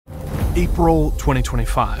April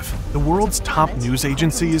 2025. The world's top news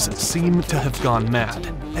agencies seem to have gone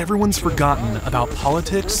mad. Everyone's forgotten about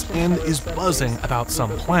politics and is buzzing about some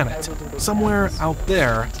planet. Somewhere out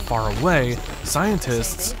there, far away,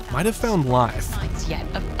 scientists might have found life. Yet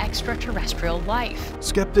of extraterrestrial life.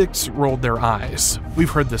 Skeptics rolled their eyes. We've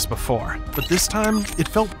heard this before, but this time it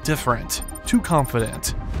felt different. Too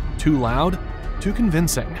confident. Too loud. Too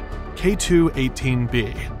convincing.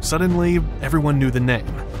 K2-18b. Suddenly, everyone knew the name.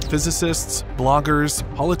 Physicists, bloggers,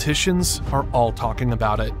 politicians are all talking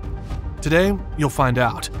about it. Today, you'll find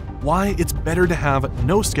out why it's better to have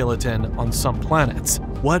no skeleton on some planets,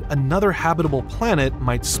 what another habitable planet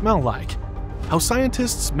might smell like, how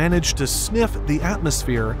scientists managed to sniff the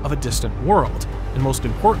atmosphere of a distant world, and most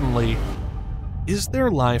importantly, is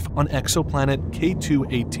there life on exoplanet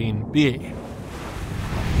K2-18b?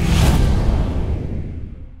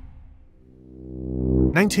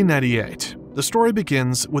 1998. The story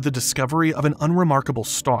begins with the discovery of an unremarkable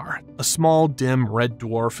star, a small, dim red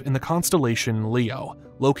dwarf in the constellation Leo,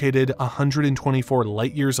 located 124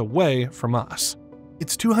 light-years away from us.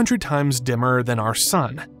 It's 200 times dimmer than our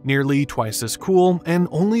Sun, nearly twice as cool, and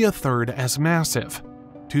only a third as massive.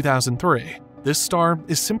 2003. This star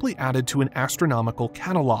is simply added to an astronomical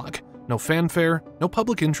catalog. No fanfare, no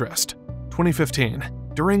public interest. 2015.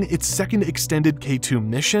 During its second extended K2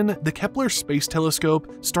 mission, the Kepler Space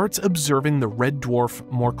Telescope starts observing the red dwarf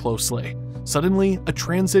more closely. Suddenly, a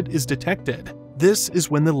transit is detected. This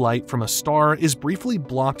is when the light from a star is briefly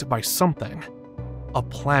blocked by something. A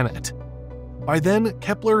planet. By then,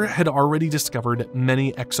 Kepler had already discovered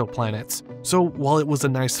many exoplanets, so while it was a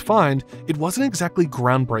nice find, it wasn't exactly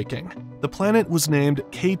groundbreaking. The planet was named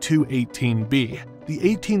K2-18b, the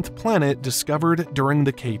 18th planet discovered during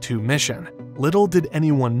the K2 mission. Little did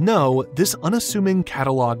anyone know this unassuming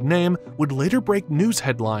catalog name would later break news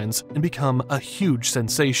headlines and become a huge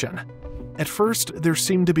sensation. At first, there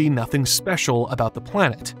seemed to be nothing special about the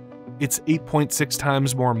planet. It's 8.6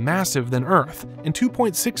 times more massive than Earth and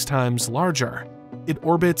 2.6 times larger. It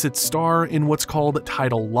orbits its star in what's called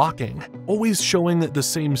tidal locking, always showing the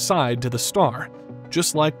same side to the star,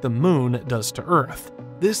 just like the Moon does to Earth.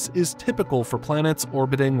 This is typical for planets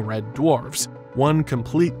orbiting red dwarfs. One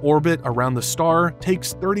complete orbit around the star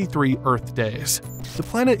takes 33 Earth days. The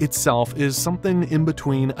planet itself is something in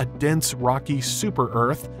between a dense rocky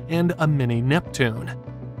super-Earth and a mini Neptune.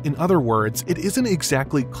 In other words, it isn't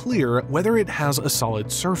exactly clear whether it has a solid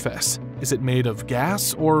surface. Is it made of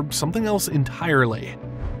gas or something else entirely?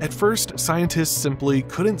 At first, scientists simply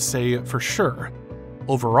couldn't say for sure.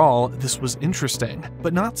 Overall, this was interesting,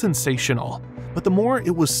 but not sensational. But the more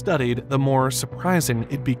it was studied, the more surprising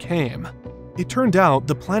it became. It turned out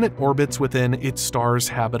the planet orbits within its star's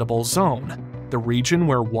habitable zone, the region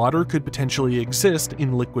where water could potentially exist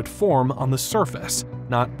in liquid form on the surface,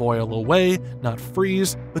 not boil away, not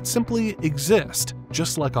freeze, but simply exist,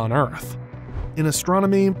 just like on Earth. In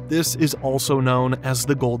astronomy, this is also known as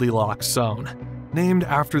the Goldilocks zone, named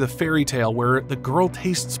after the fairy tale where the girl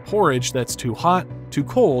tastes porridge that's too hot, too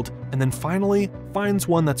cold, and then finally finds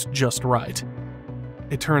one that's just right.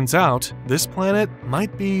 It turns out, this planet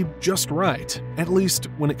might be just right, at least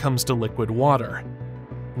when it comes to liquid water.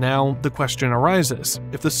 Now, the question arises,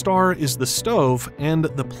 if the star is the stove and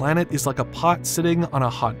the planet is like a pot sitting on a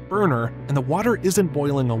hot burner and the water isn't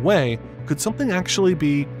boiling away, could something actually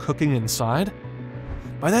be cooking inside?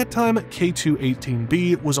 By that time,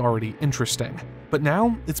 K2-18b was already interesting, but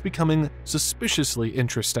now it's becoming suspiciously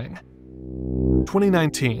interesting.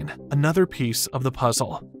 2019, another piece of the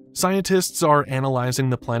puzzle. Scientists are analyzing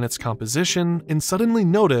the planet's composition and suddenly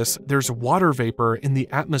notice there's water vapor in the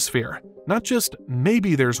atmosphere. Not just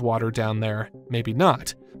maybe there's water down there, maybe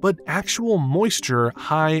not, but actual moisture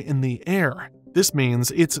high in the air. This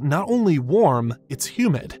means it's not only warm, it's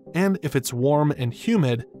humid, and if it's warm and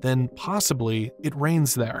humid, then possibly it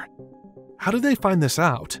rains there. How do they find this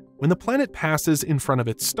out? When the planet passes in front of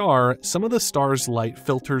its star, some of the star's light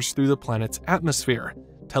filters through the planet's atmosphere.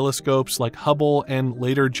 Telescopes like Hubble and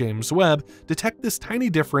later James Webb detect this tiny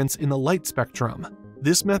difference in the light spectrum.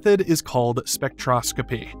 This method is called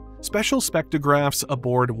spectroscopy. Special spectrographs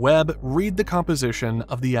aboard Webb read the composition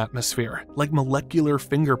of the atmosphere, like molecular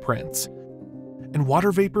fingerprints. And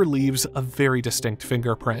water vapor leaves a very distinct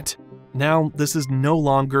fingerprint. Now, this is no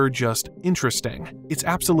longer just interesting, it's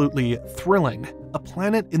absolutely thrilling. A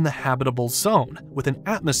planet in the habitable zone with an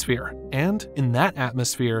atmosphere, and in that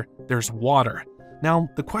atmosphere, there's water. Now,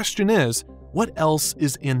 the question is, what else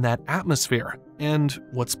is in that atmosphere, and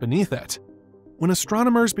what's beneath it? When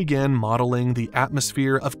astronomers began modeling the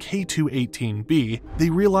atmosphere of K2-18b, they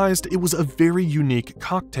realized it was a very unique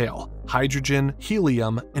cocktail: hydrogen,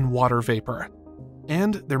 helium, and water vapor.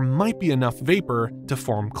 and there might be enough vapor to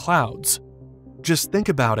form clouds. Just think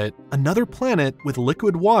about it, another planet with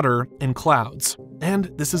liquid water and clouds. And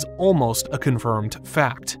this is almost a confirmed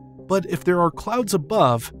fact. But if there are clouds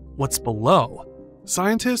above, what's below?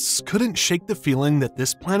 Scientists couldn't shake the feeling that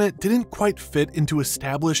this planet didn't quite fit into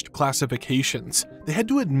established classifications. They had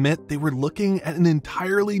to admit they were looking at an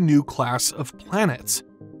entirely new class of planets.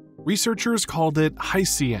 Researchers called it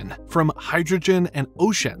Hycean, from hydrogen and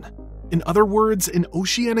ocean. In other words, an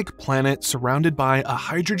oceanic planet surrounded by a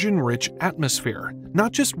hydrogen-rich atmosphere,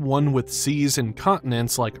 not just one with seas and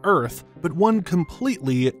continents like Earth, but one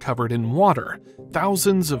completely covered in water,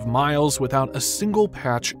 thousands of miles without a single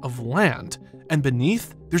patch of land, and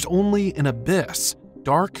beneath, there's only an abyss,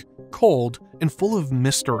 dark, cold, and full of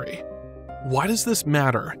mystery. Why does this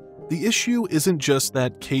matter? The issue isn't just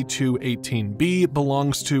that K2-18b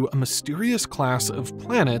belongs to a mysterious class of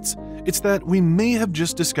planets, it's that we may have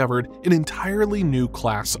just discovered an entirely new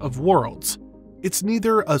class of worlds. It's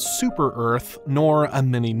neither a super-Earth nor a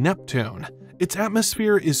mini-Neptune. Its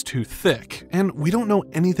atmosphere is too thick, and we don't know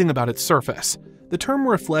anything about its surface. The term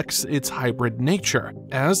reflects its hybrid nature,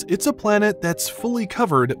 as it's a planet that's fully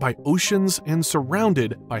covered by oceans and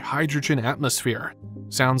surrounded by hydrogen atmosphere.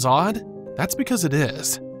 Sounds odd? That's because it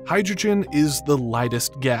is. Hydrogen is the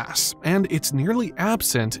lightest gas, and it's nearly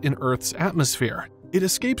absent in Earth's atmosphere. It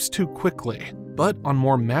escapes too quickly, but on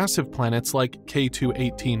more massive planets like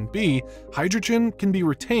K2-18b, hydrogen can be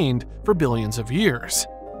retained for billions of years.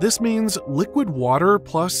 This means liquid water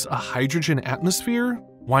plus a hydrogen atmosphere?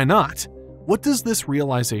 Why not? What does this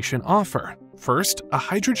realization offer? First, a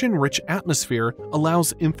hydrogen-rich atmosphere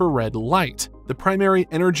allows infrared light, the primary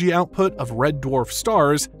energy output of red dwarf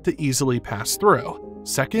stars, to easily pass through.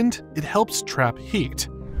 Second, it helps trap heat.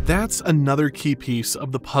 That's another key piece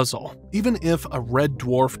of the puzzle. Even if a red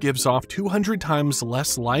dwarf gives off 200 times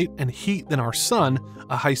less light and heat than our Sun,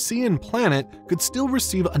 a Hycean planet could still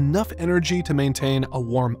receive enough energy to maintain a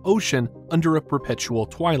warm ocean under a perpetual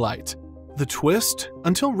twilight. The twist?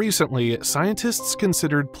 Until recently, scientists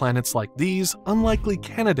considered planets like these unlikely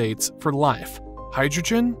candidates for life.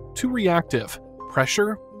 Hydrogen? Too reactive.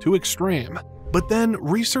 Pressure? Too extreme. But then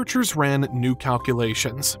researchers ran new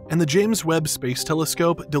calculations, and the James Webb Space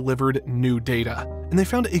Telescope delivered new data, and they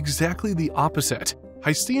found exactly the opposite.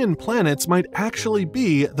 Hycean planets might actually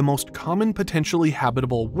be the most common potentially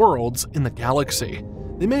habitable worlds in the galaxy.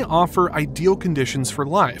 They may offer ideal conditions for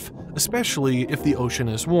life, especially if the ocean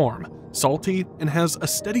is warm, salty, and has a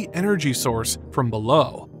steady energy source from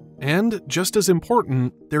below. And just as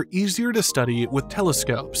important, they're easier to study with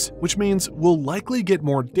telescopes, which means we'll likely get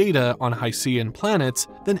more data on Hycean planets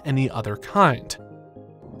than any other kind.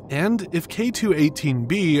 And if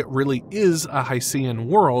K2-18b really is a Hycean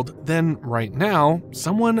world, then right now,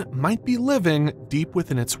 someone might be living deep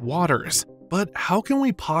within its waters. But how can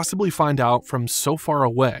we possibly find out from so far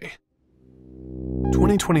away?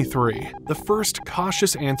 2023, the first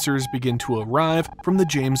cautious answers begin to arrive from the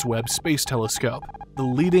James Webb Space Telescope, the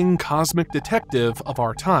leading cosmic detective of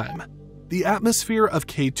our time. The atmosphere of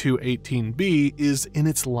K2-18b is in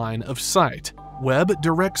its line of sight. Webb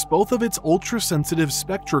directs both of its ultra-sensitive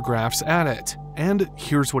spectrographs at it, and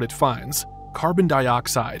here's what it finds: carbon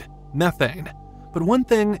dioxide, methane. But one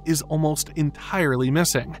thing is almost entirely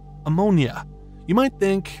missing: ammonia. You might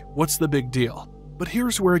think, what's the big deal? But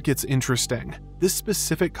here's where it gets interesting. This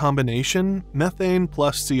specific combination, methane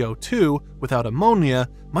plus CO2 without ammonia,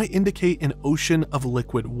 might indicate an ocean of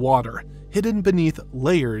liquid water, hidden beneath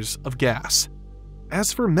layers of gas.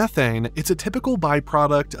 As for methane, it's a typical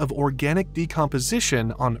byproduct of organic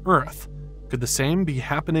decomposition on Earth. Could the same be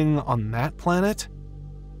happening on that planet?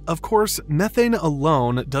 Of course, methane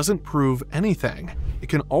alone doesn't prove anything. It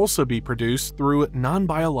can also be produced through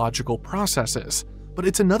non-biological processes, but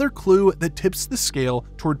it's another clue that tips the scale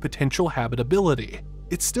toward potential habitability.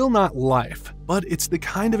 It's still not life, but it's the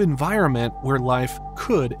kind of environment where life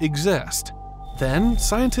could exist. Then,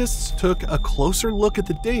 scientists took a closer look at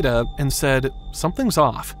the data and said, something's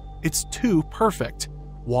off. It's too perfect.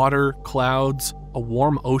 Water, clouds, a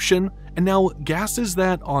warm ocean, and now gases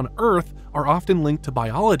that on Earth are often linked to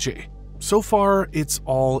biology. So far, it's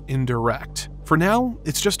all indirect. For now,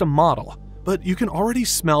 it's just a model, but you can already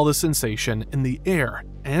smell the sensation in the air,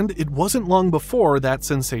 and it wasn't long before that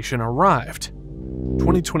sensation arrived.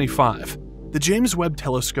 2025. The James Webb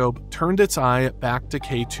Telescope turned its eye back to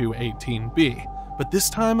K2-18b, but this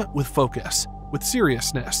time with focus, with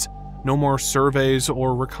seriousness. No more surveys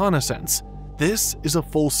or reconnaissance. This is a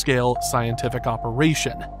full-scale scientific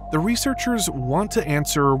operation. The researchers want to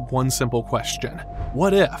answer one simple question: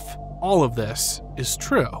 what if all of this is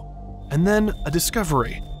true? And then a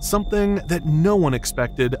discovery, something that no one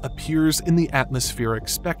expected appears in the atmospheric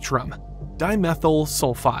spectrum: dimethyl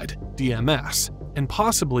sulfide, DMS, and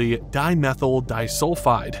possibly dimethyl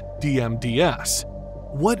disulfide, DMDS.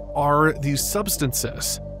 What are these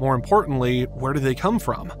substances? More importantly, where do they come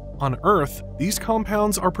from? On Earth, these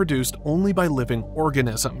compounds are produced only by living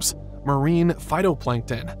organisms, marine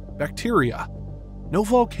phytoplankton, bacteria. No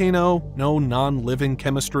volcano, no non-living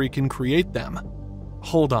chemistry can create them.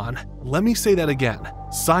 Hold on, let me say that again.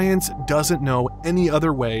 Science doesn't know any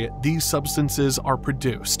other way these substances are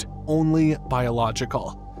produced, only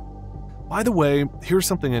biological. By the way, here's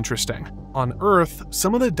something interesting. On Earth,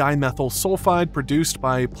 some of the dimethyl sulfide produced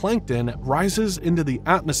by plankton rises into the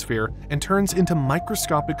atmosphere and turns into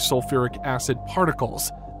microscopic sulfuric acid particles.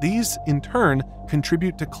 These, in turn,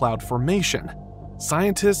 contribute to cloud formation.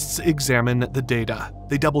 Scientists examine the data.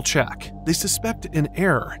 They double-check. They suspect an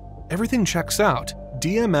error. Everything checks out.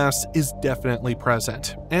 DMS is definitely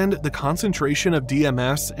present, and the concentration of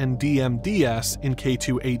DMS and DMDS in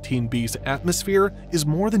K2-18b's atmosphere is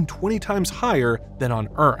more than 20 times higher than on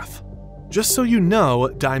Earth. Just so you know,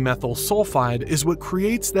 dimethyl sulfide is what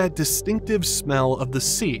creates that distinctive smell of the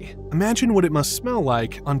sea. Imagine what it must smell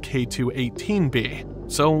like on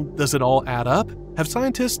K2-18b. So, does it all add up? Have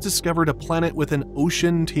scientists discovered a planet with an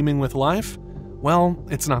ocean teeming with life? Well,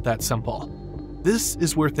 it's not that simple. This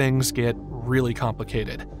is where things get really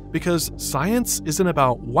complicated, because science isn't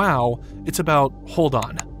about wow, it's about hold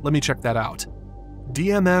on, let me check that out.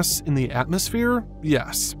 DMS in the atmosphere?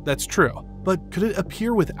 Yes, that's true. But could it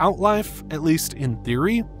appear without life, at least in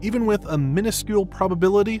theory, even with a minuscule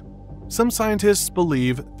probability? Some scientists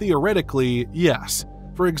believe, theoretically, yes.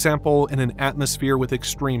 For example, in an atmosphere with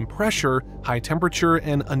extreme pressure, high temperature,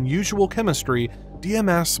 and unusual chemistry,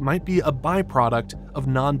 DMS might be a byproduct of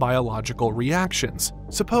non-biological reactions.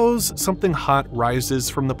 Suppose something hot rises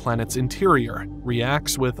from the planet's interior,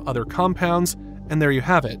 reacts with other compounds, and there you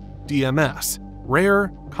have it, DMS.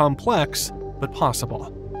 Rare, complex, but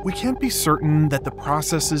possible. We can't be certain that the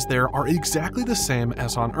processes there are exactly the same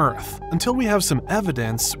as on Earth. Until we have some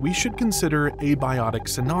evidence, we should consider abiotic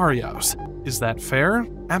scenarios. Is that fair?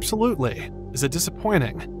 Absolutely. Is it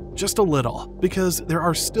disappointing? Just a little, because there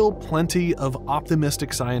are still plenty of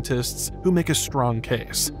optimistic scientists who make a strong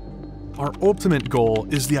case. Our ultimate goal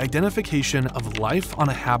is the identification of life on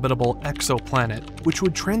a habitable exoplanet, which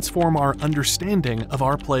would transform our understanding of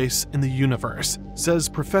our place in the universe, says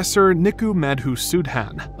Professor Niku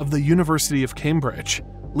Madhusudhan of the University of Cambridge,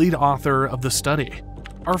 lead author of the study.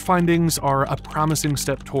 Our findings are a promising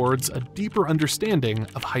step towards a deeper understanding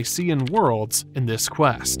of Hycean worlds in this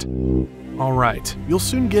quest. Alright, you'll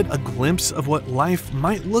soon get a glimpse of what life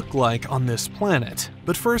might look like on this planet.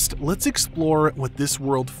 But first, let's explore what this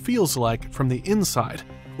world feels like from the inside,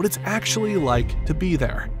 what it's actually like to be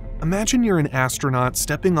there. Imagine you're an astronaut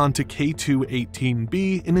stepping onto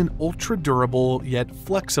K2-18b in an ultra-durable yet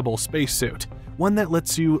flexible spacesuit, one that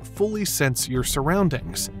lets you fully sense your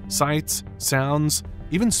surroundings, sights, sounds,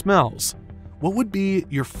 even smells. What would be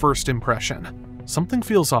your first impression? Something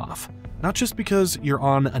feels off. Not just because you're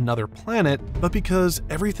on another planet, but because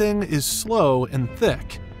everything is slow and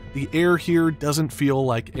thick. The air here doesn't feel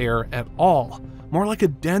like air at all, more like a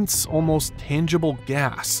dense, almost tangible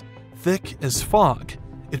gas, thick as fog.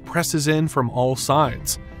 It presses in from all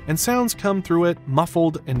sides, and sounds come through it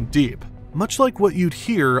muffled and deep, much like what you'd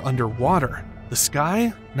hear underwater. The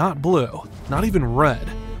sky? Not blue, not even red,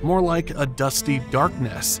 more like a dusty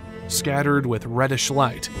darkness, scattered with reddish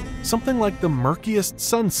light, something like the murkiest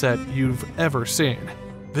sunset you've ever seen.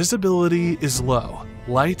 Visibility is low,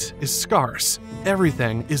 light is scarce,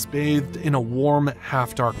 everything is bathed in a warm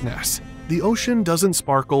half-darkness. The ocean doesn't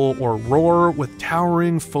sparkle or roar with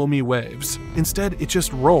towering foamy waves. Instead, it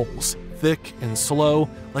just rolls, thick and slow,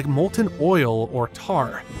 like molten oil or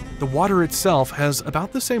tar. The water itself has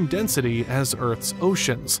about the same density as Earth's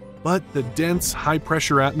oceans, but the dense,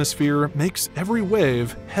 high-pressure atmosphere makes every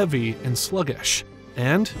wave heavy and sluggish.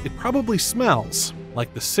 And it probably smells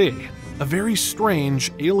like the sea. A very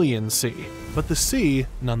strange alien sea, but the sea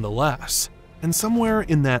nonetheless. And somewhere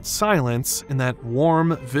in that silence, in that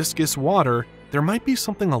warm, viscous water, there might be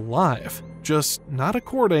something alive, just not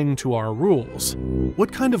according to our rules.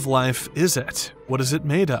 What kind of life is it? What is it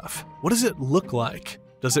made of? What does it look like?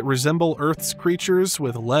 Does it resemble Earth's creatures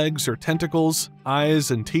with legs or tentacles,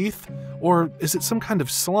 eyes and teeth? Or is it some kind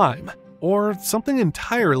of slime? Or something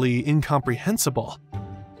entirely incomprehensible?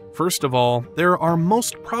 First of all, there are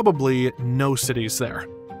most probably no cities there.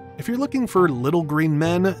 If you're looking for little green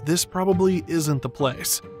men, this probably isn't the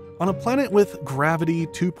place. On a planet with gravity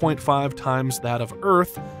 2.5 times that of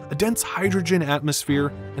Earth, a dense hydrogen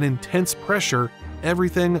atmosphere, and intense pressure,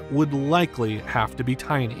 everything would likely have to be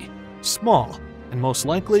tiny, small, and most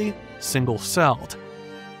likely single-celled.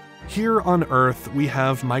 Here on Earth, we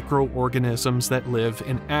have microorganisms that live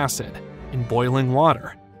in acid, in boiling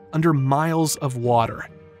water, under miles of water,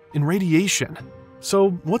 in radiation.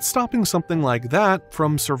 So what's stopping something like that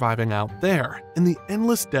from surviving out there, in the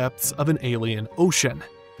endless depths of an alien ocean?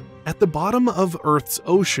 At the bottom of Earth's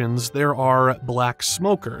oceans, there are black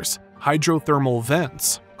smokers, hydrothermal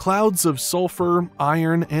vents. Clouds of sulfur,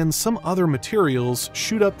 iron, and some other materials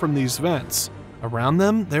shoot up from these vents. Around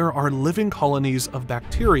them, there are living colonies of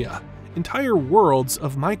bacteria, entire worlds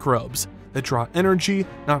of microbes that draw energy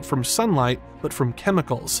not from sunlight, but from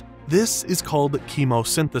chemicals. This is called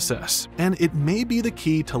chemosynthesis, and it may be the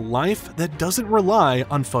key to life that doesn't rely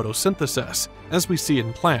on photosynthesis, as we see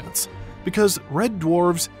in plants, because red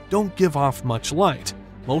dwarfs don't give off much light.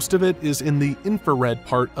 Most of it is in the infrared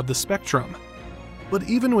part of the spectrum. But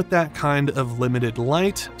even with that kind of limited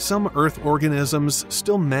light, some Earth organisms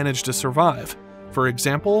still manage to survive. For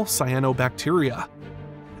example, cyanobacteria.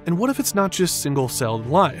 And what if it's not just single-celled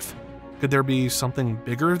life? Could there be something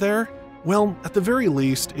bigger there? Well, at the very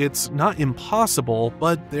least, it's not impossible,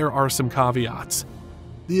 but there are some caveats.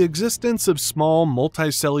 The existence of small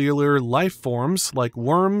multicellular life forms like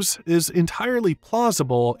worms is entirely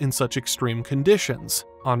plausible in such extreme conditions.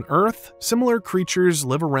 On Earth, similar creatures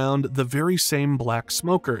live around the very same black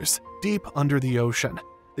smokers, deep under the ocean.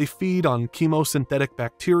 They feed on chemosynthetic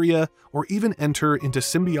bacteria or even enter into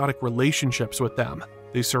symbiotic relationships with them.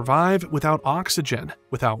 They survive without oxygen,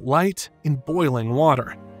 without light, in boiling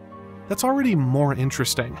water. That's already more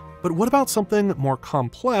interesting, but what about something more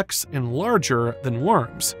complex and larger than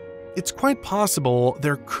worms? It's quite possible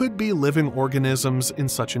there could be living organisms in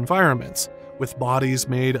such environments, with bodies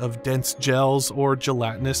made of dense gels or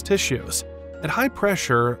gelatinous tissues. At high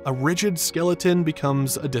pressure, a rigid skeleton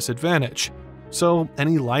becomes a disadvantage. So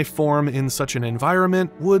any life form in such an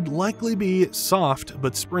environment would likely be soft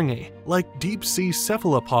but springy, like deep-sea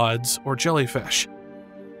cephalopods or jellyfish.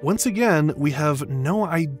 Once again, we have no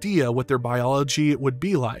idea what their biology would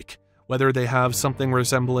be like, whether they have something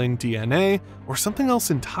resembling DNA or something else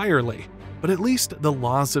entirely. But at least the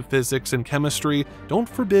laws of physics and chemistry don't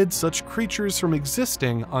forbid such creatures from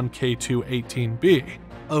existing on K2-18b.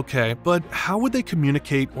 Okay, but how would they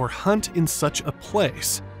communicate or hunt in such a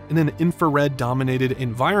place? In an infrared-dominated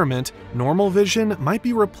environment, normal vision might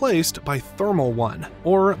be replaced by thermal one,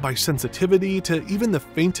 or by sensitivity to even the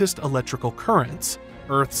faintest electrical currents.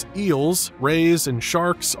 Earth's eels, rays, and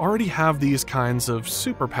sharks already have these kinds of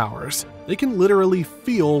superpowers. They can literally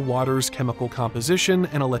feel water's chemical composition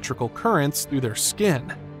and electrical currents through their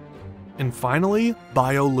skin. And finally,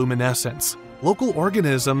 bioluminescence. Local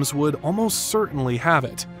organisms would almost certainly have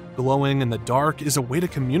it. Glowing in the dark is a way to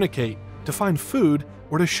communicate, to find food,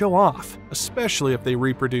 or to show off, especially if they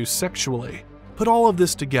reproduce sexually. Put all of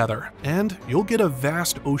this together, and you'll get a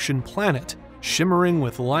vast ocean planet, shimmering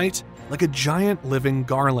with light like a giant living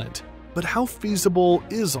garland. But how feasible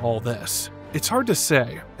is all this? It's hard to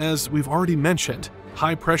say. As we've already mentioned,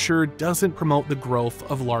 high pressure doesn't promote the growth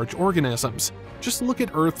of large organisms. Just look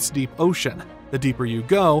at Earth's deep ocean. The deeper you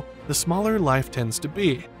go, the smaller life tends to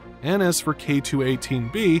be. And as for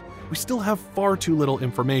K2-18b, we still have far too little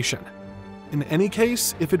information. In any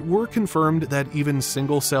case, if it were confirmed that even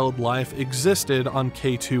single-celled life existed on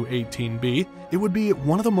K2-18b, it would be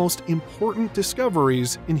one of the most important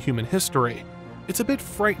discoveries in human history. It's a bit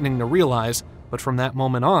frightening to realize, but from that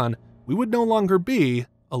moment on, we would no longer be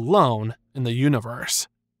alone in the universe.